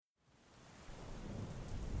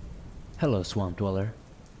Hello, Swamp Dweller.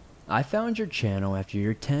 I found your channel after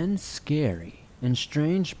your 10 scary and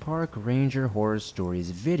strange park ranger horror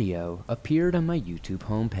stories video appeared on my YouTube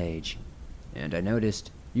homepage, and I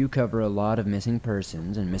noticed you cover a lot of missing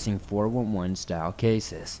persons and missing 411 style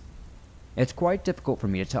cases. It's quite difficult for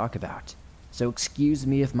me to talk about, so excuse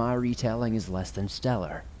me if my retelling is less than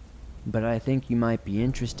stellar, but I think you might be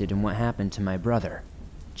interested in what happened to my brother,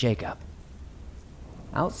 Jacob.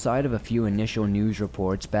 Outside of a few initial news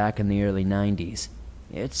reports back in the early 90s,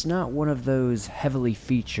 it's not one of those heavily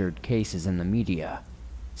featured cases in the media,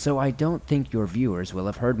 so I don't think your viewers will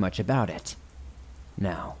have heard much about it.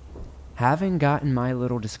 Now, having gotten my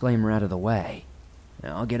little disclaimer out of the way,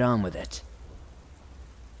 I'll get on with it.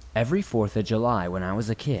 Every 4th of July when I was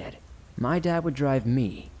a kid, my dad would drive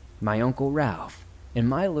me, my Uncle Ralph, and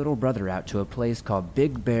my little brother out to a place called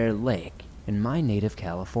Big Bear Lake in my native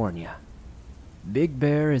California. Big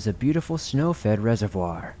Bear is a beautiful snow-fed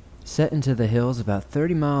reservoir, set into the hills about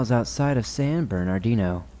 30 miles outside of San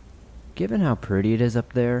Bernardino. Given how pretty it is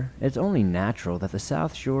up there, it's only natural that the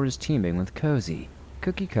South Shore is teeming with cozy,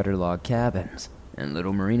 cookie-cutter log cabins, and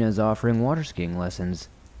little marinas offering water skiing lessons.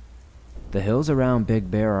 The hills around Big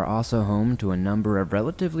Bear are also home to a number of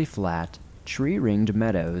relatively flat, tree-ringed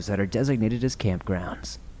meadows that are designated as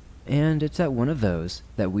campgrounds. And it's at one of those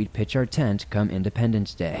that we'd pitch our tent come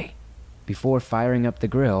Independence Day, before firing up the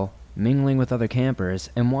grill, mingling with other campers,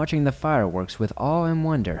 and watching the fireworks with awe and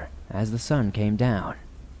wonder as the sun came down.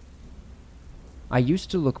 I used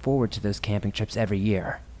to look forward to those camping trips every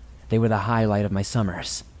year. They were the highlight of my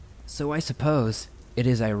summers. So I suppose it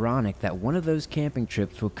is ironic that one of those camping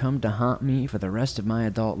trips will come to haunt me for the rest of my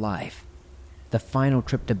adult life. The final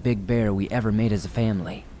trip to Big Bear we ever made as a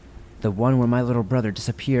family. The one where my little brother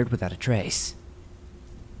disappeared without a trace.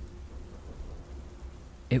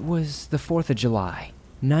 It was the 4th of July,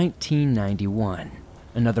 1991,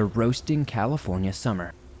 another roasting California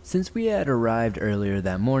summer. Since we had arrived earlier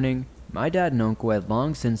that morning, my dad and uncle had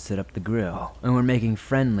long since set up the grill and were making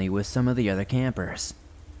friendly with some of the other campers,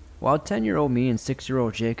 while 10-year-old me and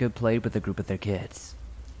 6-year-old Jacob played with a group of their kids.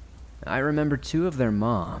 I remember 2 of their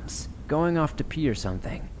moms going off to pee or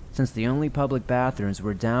something, since the only public bathrooms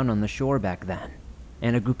were down on the shore back then,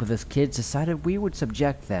 and a group of us kids decided we would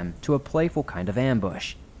subject them to a playful kind of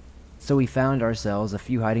ambush. So we found ourselves a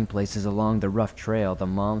few hiding places along the rough trail the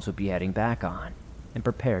moms would be heading back on, and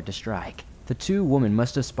prepared to strike. The 2 women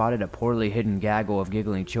must have spotted a poorly hidden gaggle of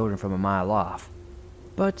giggling children from a mile off,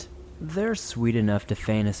 but they're sweet enough to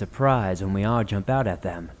feign a surprise when we all jump out at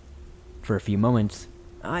them. For a few moments,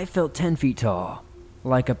 I felt 10 feet tall,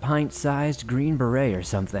 like a pint-sized Green Beret or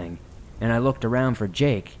something, and I looked around for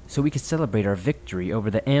Jake so we could celebrate our victory over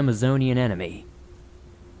the Amazonian enemy.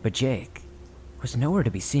 But Jake was nowhere to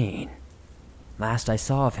be seen. Last I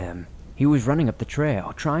saw of him, he was running up the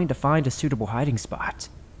trail, trying to find a suitable hiding spot.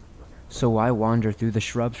 So I wandered through the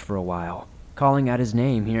shrubs for a while, calling out his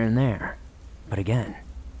name here and there. But again,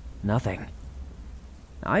 nothing.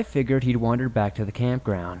 I figured he'd wandered back to the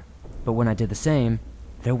campground, but when I did the same,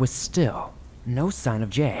 there was still no sign of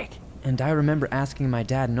Jake, and I remember asking my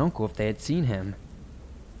dad and uncle if they had seen him.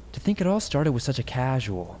 To think it all started with such a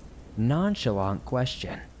casual, nonchalant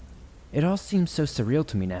question. It all seems so surreal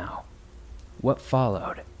to me now. What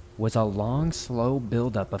followed was a long, slow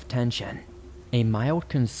buildup of tension, a mild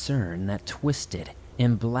concern that twisted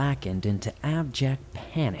and blackened into abject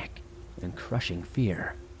panic and crushing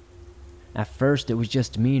fear. At first, it was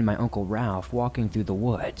just me and my Uncle Ralph walking through the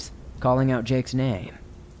woods, calling out Jake's name.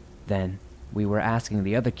 Then, we were asking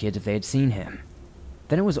the other kids if they had seen him.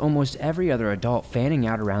 Then it was almost every other adult fanning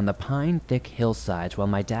out around the pine-thick hillsides while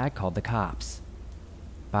my dad called the cops.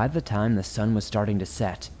 By the time the sun was starting to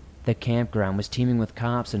set, the campground was teeming with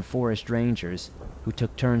cops and forest rangers, who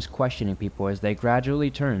took turns questioning people as they gradually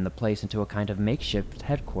turned the place into a kind of makeshift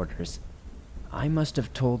headquarters. I must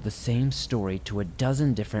have told the same story to a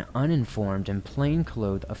dozen different uninformed and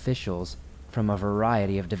plain-clothed officials from a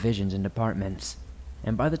variety of divisions and departments,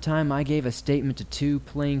 and by the time I gave a statement to 2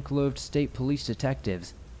 plain-clothed state police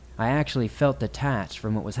detectives, I actually felt detached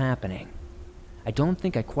from what was happening. I don't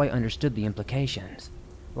think I quite understood the implications.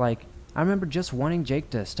 Like, I remember just wanting Jake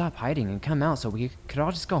to stop hiding and come out so we could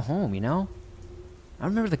all just go home, you know? I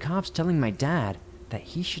remember the cops telling my dad that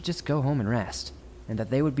he should just go home and rest, and that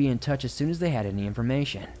they would be in touch as soon as they had any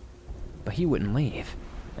information. But he wouldn't leave,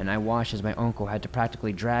 and I watched as my uncle had to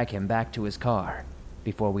practically drag him back to his car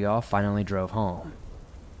before we all finally drove home.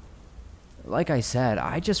 Like I said,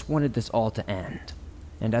 I just wanted this all to end,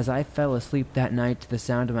 and as I fell asleep that night to the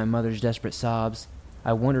sound of my mother's desperate sobs,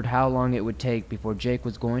 I wondered how long it would take before Jake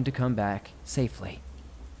was going to come back safely.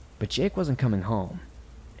 But Jake wasn't coming home,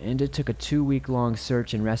 and it took a 2-week-long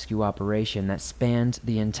search and rescue operation that spanned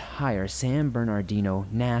the entire San Bernardino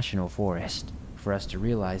National Forest for us to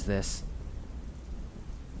realize this.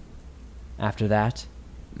 After that,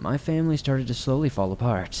 my family started to slowly fall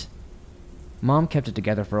apart. Mom kept it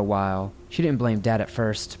together for a while. She didn't blame Dad at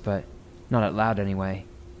first, but not out loud anyway.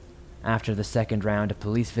 After the second round of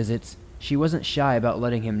police visits, she wasn't shy about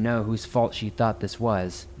letting him know whose fault she thought this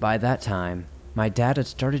was. By that time, my dad had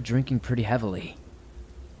started drinking pretty heavily,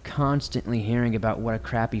 constantly hearing about what a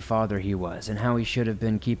crappy father he was and how he should have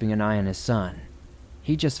been keeping an eye on his son.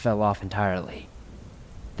 He just fell off entirely.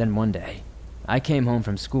 Then one day, I came home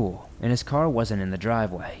from school, and his car wasn't in the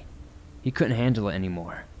driveway. He couldn't handle it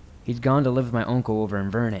anymore. He'd gone to live with my uncle over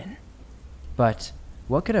in Vernon. But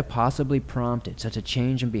what could have possibly prompted such a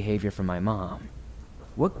change in behavior from my mom?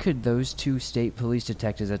 What could those 2 state police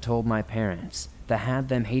detectives have told my parents that had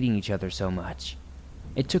them hating each other so much?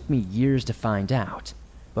 It took me years to find out,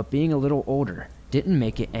 but being a little older didn't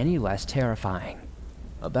make it any less terrifying.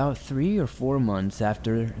 About 3 or 4 months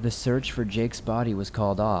after the search for Jake's body was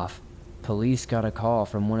called off, police got a call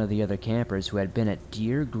from one of the other campers who had been at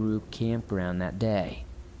Deer Group Campground that day.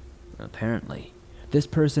 Apparently, this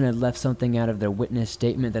person had left something out of their witness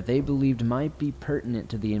statement that they believed might be pertinent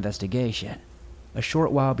to the investigation. A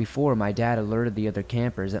short while before my dad alerted the other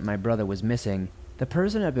campers that my brother was missing, the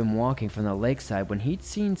person had been walking from the lakeside when he'd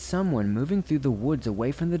seen someone moving through the woods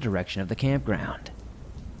away from the direction of the campground.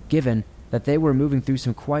 Given that they were moving through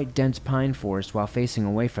some quite dense pine forest while facing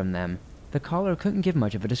away from them, the caller couldn't give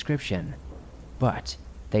much of a description. But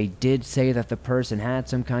they did say that the person had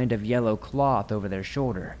some kind of yellow cloth over their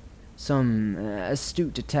shoulder. Some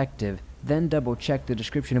astute detective then double-checked the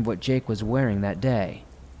description of what Jake was wearing that day,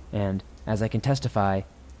 and, as I can testify,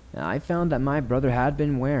 I found that my brother had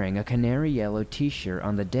been wearing a canary yellow t-shirt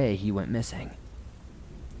on the day he went missing.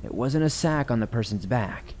 It wasn't a sack on the person's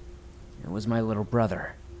back. It was my little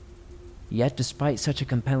brother. Yet, despite such a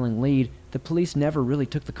compelling lead, the police never really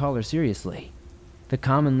took the caller seriously. The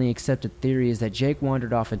commonly accepted theory is that Jake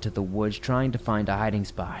wandered off into the woods trying to find a hiding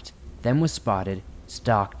spot, then was spotted,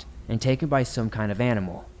 stalked, and taken by some kind of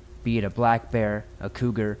animal, be it a black bear, a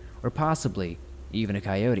cougar, or possibly even a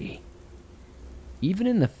coyote. Even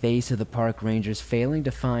in the face of the park rangers failing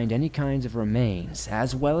to find any kinds of remains,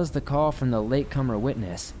 as well as the call from the latecomer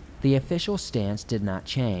witness, the official stance did not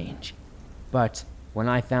change. But when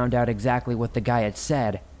I found out exactly what the guy had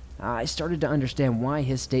said, I started to understand why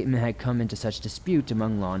his statement had come into such dispute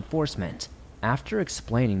among law enforcement. After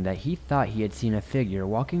explaining that he thought he had seen a figure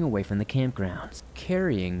walking away from the campgrounds,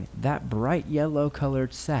 carrying that bright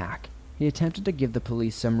yellow-colored sack, he attempted to give the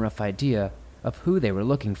police some rough idea of who they were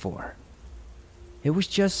looking for. It was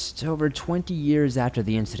just over 20 years after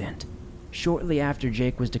the incident, shortly after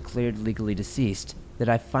Jake was declared legally deceased, that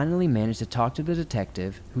I finally managed to talk to the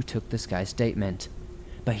detective who took this guy's statement.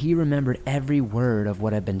 But he remembered every word of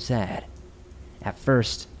what had been said. At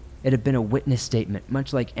first, it had been a witness statement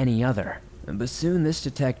much like any other, but soon this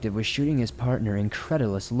detective was shooting his partner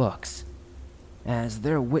incredulous looks, as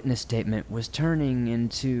their witness statement was turning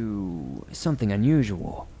into something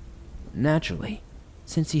unusual. Naturally,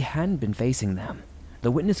 since he hadn't been facing them, the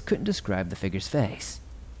witness couldn't describe the figure's face,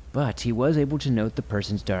 but he was able to note the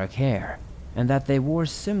person's dark hair, and that they wore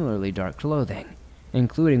similarly dark clothing,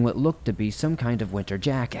 including what looked to be some kind of winter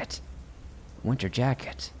jacket. Winter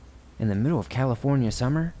jacket? In the middle of California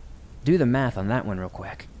summer? Do the math on that one real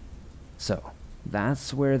quick. So,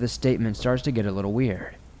 that's where the statement starts to get a little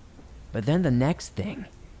weird. But then the next thing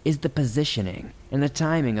is the positioning and the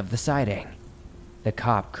timing of the sighting. The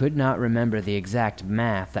cop could not remember the exact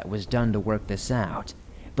math that was done to work this out,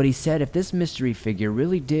 but he said if this mystery figure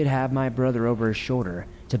really did have my brother over his shoulder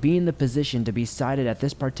to be in the position to be sighted at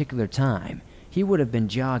this particular time, he would have been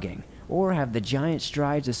jogging or have the giant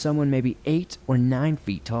strides of someone maybe 8 or 9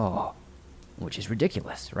 feet tall. Which is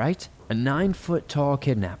ridiculous, right? A 9-foot-tall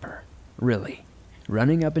kidnapper, really,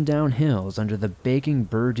 running up and down hills under the baking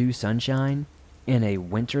Purdue sunshine in a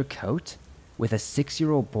winter coat with a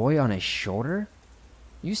 6-year-old boy on his shoulder?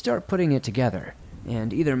 You start putting it together,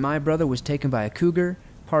 and either my brother was taken by a cougar,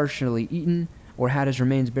 partially eaten, or had his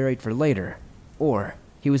remains buried for later, or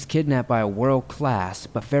he was kidnapped by a world-class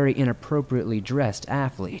but very inappropriately dressed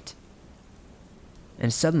athlete.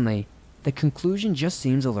 And suddenly, the conclusion just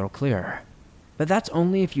seems a little clearer. But that's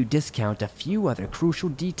only if you discount a few other crucial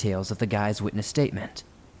details of the guy's witness statement.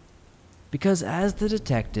 Because as the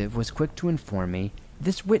detective was quick to inform me,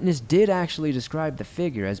 this witness did actually describe the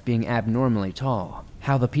figure as being abnormally tall,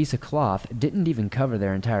 how the piece of cloth didn't even cover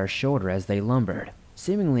their entire shoulder as they lumbered,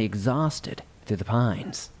 seemingly exhausted, through the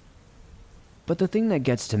pines. But the thing that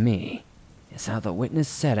gets to me is how the witness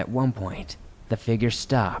said at one point the figure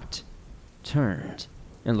stopped, turned,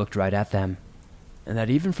 and looked right at them, and that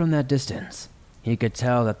even from that distance, he could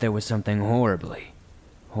tell that there was something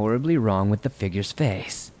horribly wrong with the figure's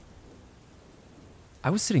face. I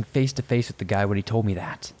was sitting face to face with the guy when he told me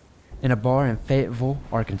that, in a bar in Fayetteville,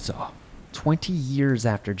 Arkansas, 20 years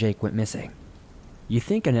after Jake went missing. You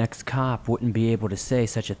think an ex-cop wouldn't be able to say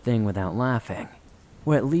such a thing without laughing,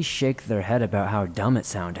 or at least shake their head about how dumb it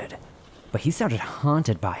sounded. But he sounded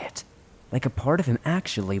haunted by it, like a part of him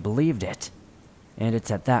actually believed it. And it's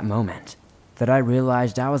at that moment that I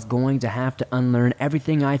realized I was going to have to unlearn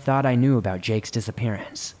everything I thought I knew about Jake's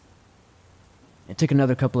disappearance. It took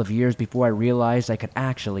another couple of years before I realized I could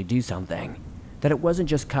actually do something, that it wasn't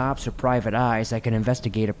just cops or private eyes that could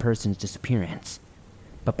investigate a person's disappearance.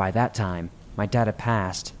 But by that time, my dad had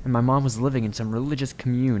passed, and my mom was living in some religious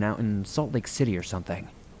commune out in Salt Lake City or something.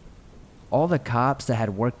 All the cops that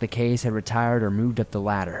had worked the case had retired or moved up the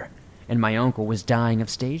ladder, and my uncle was dying of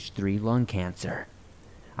stage 3 lung cancer.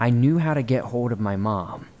 I knew how to get hold of my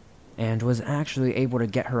mom, and was actually able to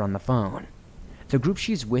get her on the phone. The group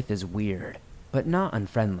she's with is weird, but not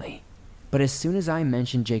unfriendly. But as soon as I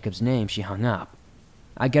mentioned Jacob's name, she hung up.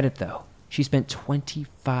 I get it though. She spent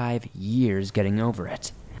 25 years getting over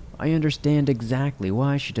it. I understand exactly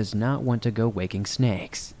why she does not want to go waking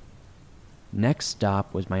snakes. Next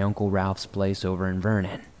stop was my Uncle Ralph's place over in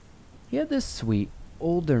Vernon. He had this sweet,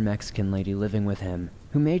 older Mexican lady living with him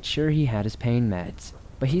who made sure he had his pain meds,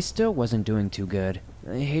 but he still wasn't doing too good.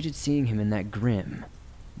 I hated seeing him in that grim,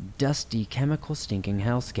 dusty, chemical-stinking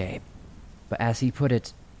hellscape. But as he put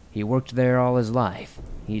it, he worked there all his life.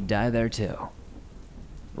 He'd die there too.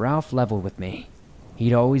 Ralph leveled with me.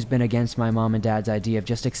 He'd always been against my mom and dad's idea of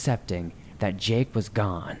just accepting that Jake was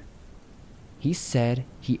gone. He said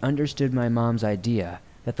he understood my mom's idea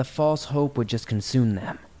that the false hope would just consume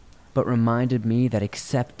them, but reminded me that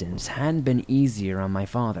acceptance hadn't been easier on my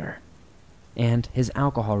father, and his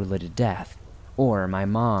alcohol-related death, or my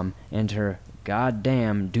mom and her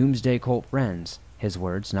goddamn doomsday cult friends, his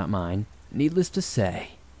words, not mine. Needless to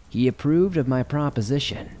say, he approved of my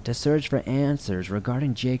proposition to search for answers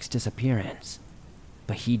regarding Jake's disappearance.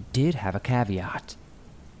 But he did have a caveat.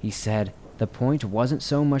 He said the point wasn't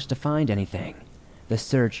so much to find anything. The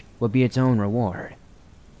search would be its own reward.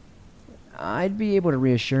 I'd be able to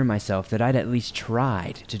reassure myself that I'd at least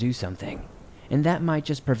tried to do something, and that might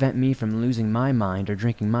just prevent me from losing my mind or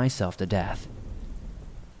drinking myself to death.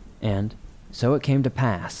 And so it came to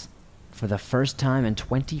pass. For the first time in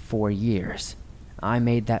 24 years, I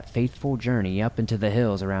made that faithful journey up into the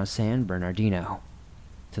hills around San Bernardino,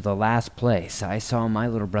 to the last place I saw my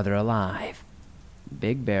little brother alive,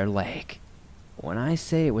 Big Bear Lake. When I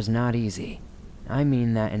say it was not easy, I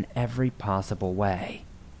mean that in every possible way.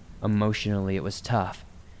 Emotionally, it was tough,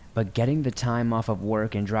 but getting the time off of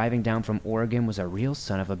work and driving down from Oregon was a real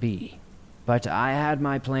son of a bee. But I had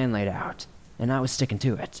my plan laid out, and I was sticking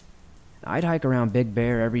to it. I'd hike around Big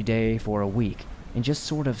Bear every day for a week and just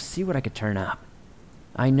sort of see what I could turn up.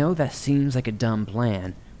 I know that seems like a dumb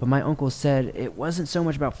plan, but my uncle said it wasn't so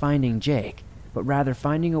much about finding Jake, but rather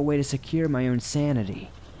finding a way to secure my own sanity.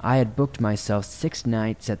 I had booked myself 6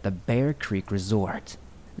 nights at the Bear Creek Resort.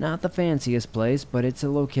 Not the fanciest place, but it's a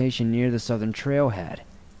location near the Southern Trailhead,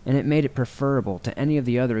 and it made it preferable to any of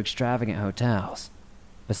the other extravagant hotels.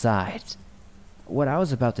 Besides, what I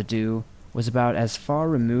was about to do was about as far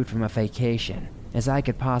removed from a vacation as I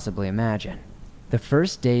could possibly imagine. The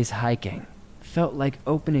first day's hiking felt like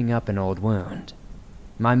opening up an old wound.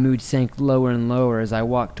 My mood sank lower and lower as I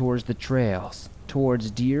walked towards the trails, towards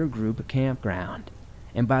Deer Group Campground,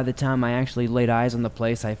 and by the time I actually laid eyes on the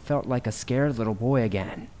place, I felt like a scared little boy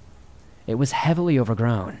again. It was heavily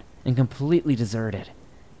overgrown and completely deserted,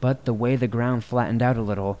 but the way the ground flattened out a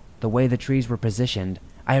little, the way the trees were positioned,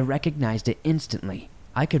 I recognized it instantly.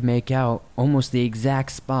 I could make out almost the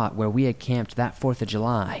exact spot where we had camped that 4th of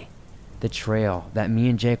July. The trail that me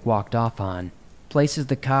and Jake walked off on. Places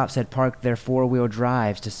the cops had parked their 4-wheel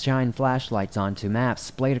drives to shine flashlights onto, maps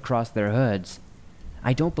splayed across their hoods.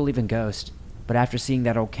 I don't believe in ghosts, but after seeing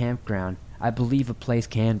that old campground, I believe a place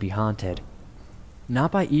can be haunted.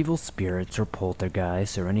 Not by evil spirits or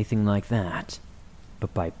poltergeists or anything like that,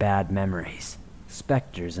 but by bad memories,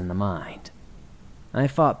 specters in the mind. I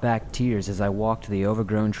fought back tears as I walked the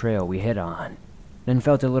overgrown trail we hit on, then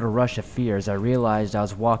felt a little rush of fear as I realized I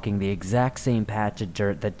was walking the exact same patch of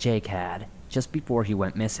dirt that Jake had just before he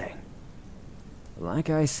went missing. Like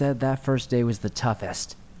I said, that first day was the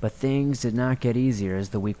toughest, but things did not get easier as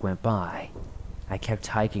the week went by. I kept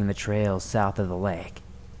hiking the trails south of the lake,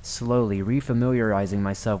 slowly refamiliarizing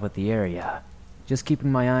myself with the area, just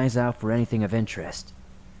keeping my eyes out for anything of interest.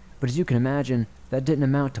 But as you can imagine, that didn't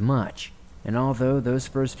amount to much. and although those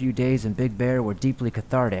first few days in Big Bear were deeply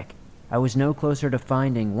cathartic, I was no closer to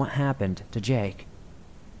finding what happened to Jake.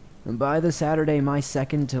 By the Saturday, my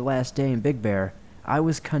second to last day in Big Bear, I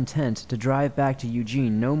was content to drive back to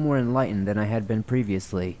Eugene no more enlightened than I had been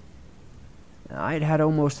previously. I'd had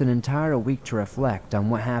almost an entire week to reflect on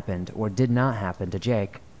what happened or did not happen to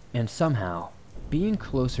Jake, and somehow, being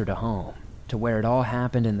closer to home, to where it all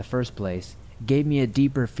happened in the first place, gave me a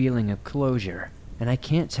deeper feeling of closure, and I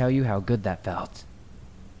can't tell you how good that felt.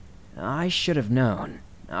 I should have known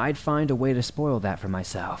I'd find a way to spoil that for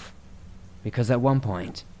myself, because at one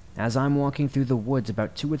point, as I'm walking through the woods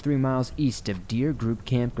about 2 or 3 miles east of Deer Group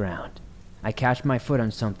Campground, I catch my foot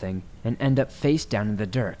on something and end up face down in the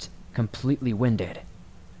dirt, completely winded.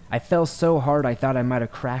 I fell so hard I thought I might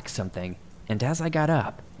have cracked something, and as I got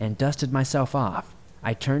up and dusted myself off,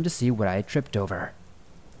 I turned to see what I had tripped over.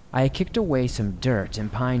 I had kicked away some dirt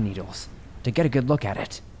and pine needles to get a good look at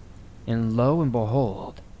it, and lo and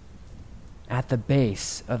behold, at the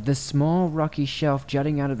base of this small rocky shelf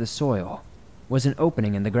jutting out of the soil was an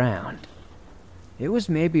opening in the ground. It was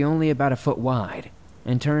maybe only about a foot wide,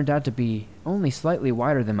 and turned out to be only slightly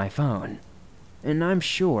wider than my phone, and I'm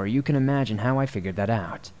sure you can imagine how I figured that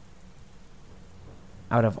out.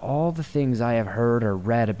 Out of all the things I have heard or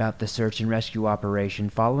read about the search and rescue operation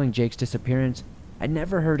following Jake's disappearance, I'd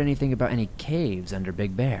never heard anything about any caves under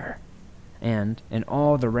Big Bear. And, in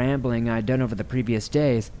all the rambling I'd done over the previous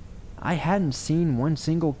days, I hadn't seen one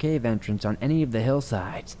single cave entrance on any of the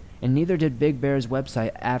hillsides, and neither did Big Bear's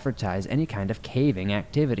website advertise any kind of caving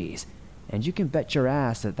activities, and you can bet your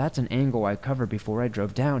ass that that's an angle I covered before I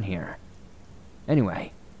drove down here.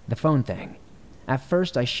 Anyway, the phone thing. At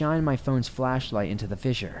first I shined my phone's flashlight into the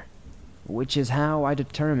fissure, which is how I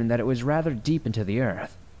determined that it was rather deep into the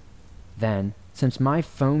earth. Then, since my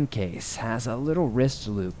phone case has a little wrist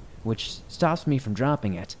loop which stops me from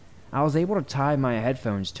dropping it, I was able to tie my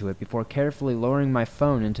headphones to it before carefully lowering my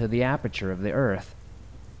phone into the aperture of the earth.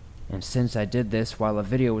 And since I did this while a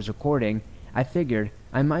video was recording, I figured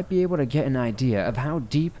I might be able to get an idea of how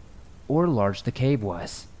deep or large the cave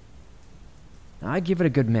was. I give it a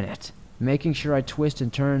good minute, making sure I twist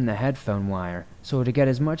and turn the headphone wire so to get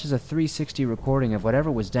as much as a 360 recording of whatever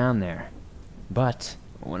was down there. But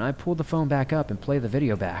when I pull the phone back up and play the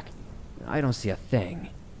video back, I don't see a thing.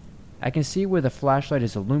 I can see where the flashlight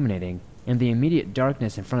is illuminating and the immediate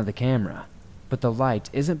darkness in front of the camera, but the light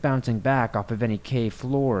isn't bouncing back off of any cave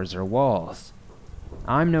floors or walls.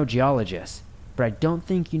 I'm no geologist, but I don't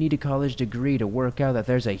think you need a college degree to work out that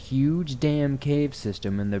there's a huge damn cave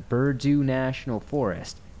system in the Berdoo National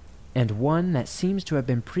Forest, and one that seems to have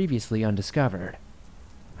been previously undiscovered.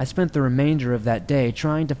 I spent the remainder of that day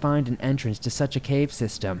trying to find an entrance to such a cave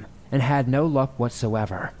system, and had no luck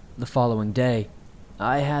whatsoever. The following day,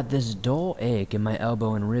 I had this dull ache in my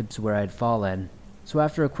elbow and ribs where I'd fallen, so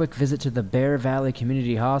after a quick visit to the Bear Valley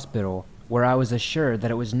Community Hospital, where I was assured that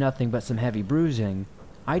it was nothing but some heavy bruising,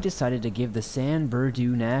 I decided to give the San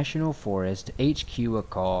Bernardino National Forest HQ a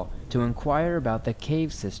call to inquire about the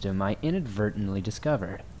cave system I inadvertently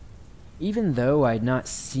discovered. Even though I'd not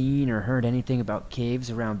seen or heard anything about caves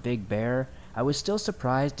around Big Bear, I was still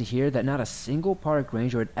surprised to hear that not a single park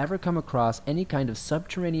ranger had ever come across any kind of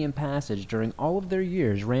subterranean passage during all of their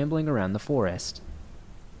years rambling around the forest.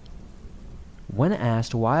 When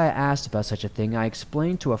asked why I asked about such a thing, I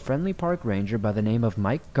explained to a friendly park ranger by the name of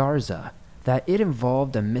Mike Garza that it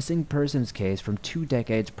involved a missing persons case from 2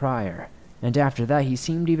 decades prior, and after that he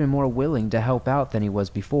seemed even more willing to help out than he was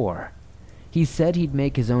before. He said he'd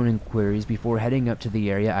make his own inquiries before heading up to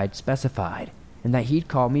the area I'd specified, and that he'd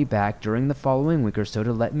call me back during the following week or so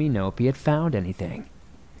to let me know if he had found anything.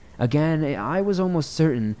 Again, I was almost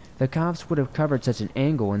certain the cops would have covered such an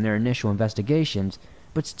angle in their initial investigations,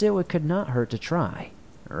 but still it could not hurt to try,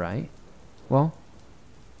 right? Well,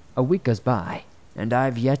 a week goes by, and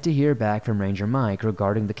I've yet to hear back from Ranger Mike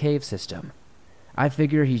regarding the cave system. I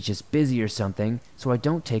figure he's just busy or something, so I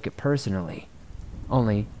don't take it personally.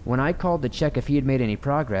 Only, when I called to check if he had made any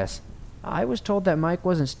progress, I was told that Mike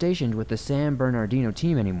wasn't stationed with the San Bernardino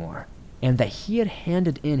team anymore, and that he had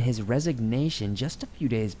handed in his resignation just a few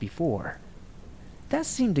days before. That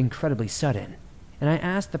seemed incredibly sudden, and I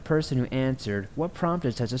asked the person who answered what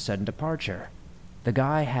prompted such a sudden departure. The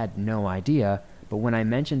guy had no idea, but when I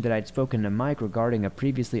mentioned that I'd spoken to Mike regarding a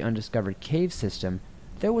previously undiscovered cave system,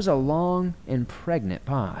 there was a long and pregnant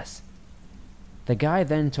pause. The guy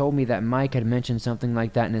then told me that Mike had mentioned something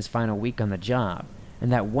like that in his final week on the job,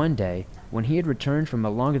 and that one day, when he had returned from a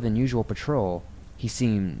longer-than-usual patrol, he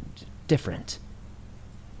seemed different.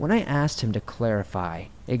 When I asked him to clarify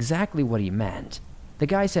exactly what he meant, the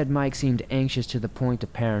guy said Mike seemed anxious to the point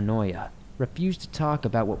of paranoia, refused to talk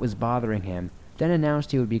about what was bothering him, then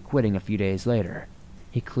announced he would be quitting a few days later.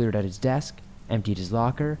 He cleared out his desk, emptied his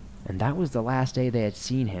locker, and that was the last day they had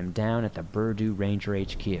seen him down at the Burdu Ranger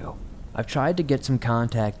HQ. I've tried to get some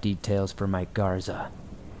contact details for Mike Garza,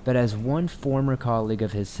 but as one former colleague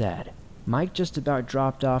of his said, Mike just about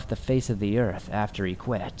dropped off the face of the earth after he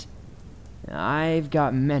quit. I've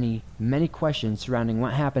got many questions surrounding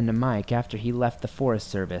what happened to Mike after he left the Forest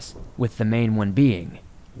Service, with the main one being,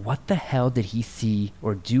 what the hell did he see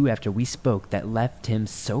or do after we spoke that left him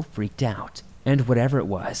so freaked out? And whatever it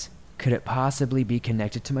was, could it possibly be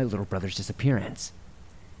connected to my little brother's disappearance?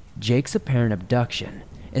 Jake's apparent abduction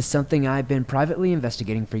is something I've been privately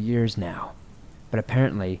investigating for years now, but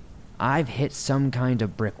apparently I've hit some kind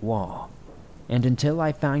of brick wall. And until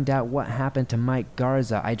I find out what happened to Mike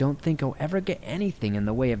Garza, I don't think I'll ever get anything in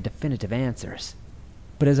the way of definitive answers.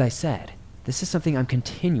 But as I said, this is something I'm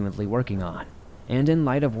continually working on, and in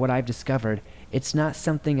light of what I've discovered, it's not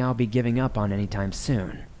something I'll be giving up on anytime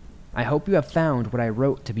soon. I hope you have found what I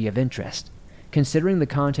wrote to be of interest, considering the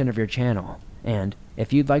content of your channel, and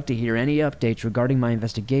if you'd like to hear any updates regarding my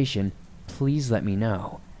investigation, please let me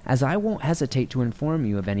know, as I won't hesitate to inform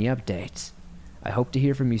you of any updates. I hope to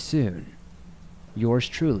hear from you soon. Yours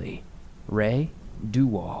truly, Ray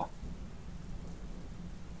Duwall.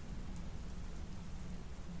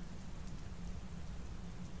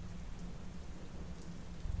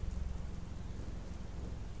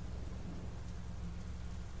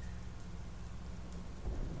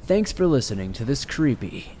 Thanks for listening to this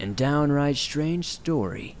creepy and downright strange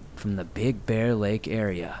story from the Big Bear Lake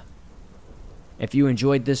area. If you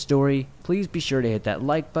enjoyed this story, please be sure to hit that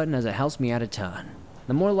like button as it helps me out a ton.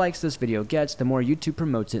 The more likes this video gets, the more YouTube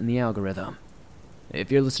promotes it in the algorithm.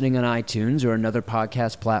 If you're listening on iTunes or another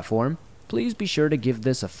podcast platform, please be sure to give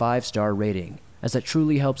this a 5-star rating, as it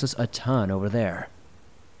truly helps us a ton over there.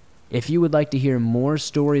 If you would like to hear more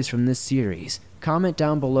stories from this series, comment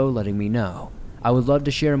down below letting me know. I would love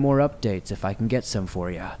to share more updates if I can get some for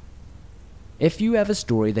you. If you have a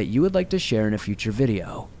story that you would like to share in a future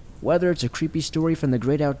video, whether it's a creepy story from the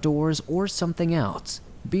great outdoors or something else,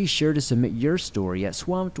 be sure to submit your story at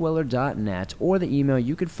swampdweller.net or the email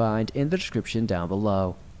you can find in the description down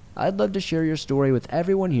below. I'd love to share your story with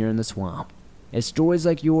everyone here in the swamp. It's stories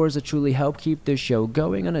like yours that truly help keep this show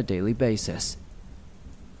going on a daily basis.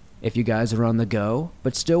 If you guys are on the go,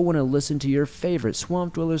 but still want to listen to your favorite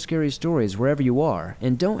Swamp Dweller scary stories wherever you are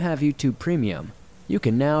and don't have YouTube Premium, you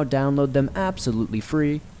can now download them absolutely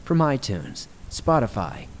free from iTunes,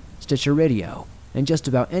 Spotify, Stitcher Radio, and just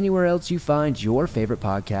about anywhere else you find your favorite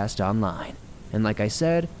podcast online. And like I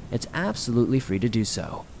said, it's absolutely free to do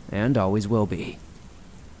so, and always will be.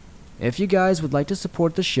 If you guys would like to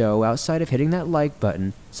support the show outside of hitting that like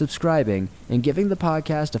button, subscribing, and giving the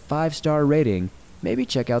podcast a 5-star rating, maybe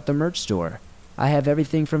check out the merch store. I have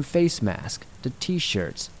everything from face masks, to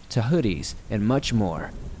t-shirts, to hoodies, and much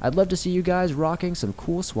more. I'd love to see you guys rocking some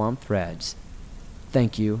cool swamp threads.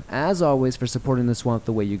 Thank you, as always, for supporting the swamp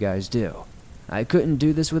the way you guys do. I couldn't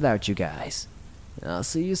do this without you guys. I'll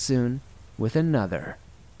see you soon with another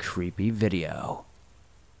creepy video.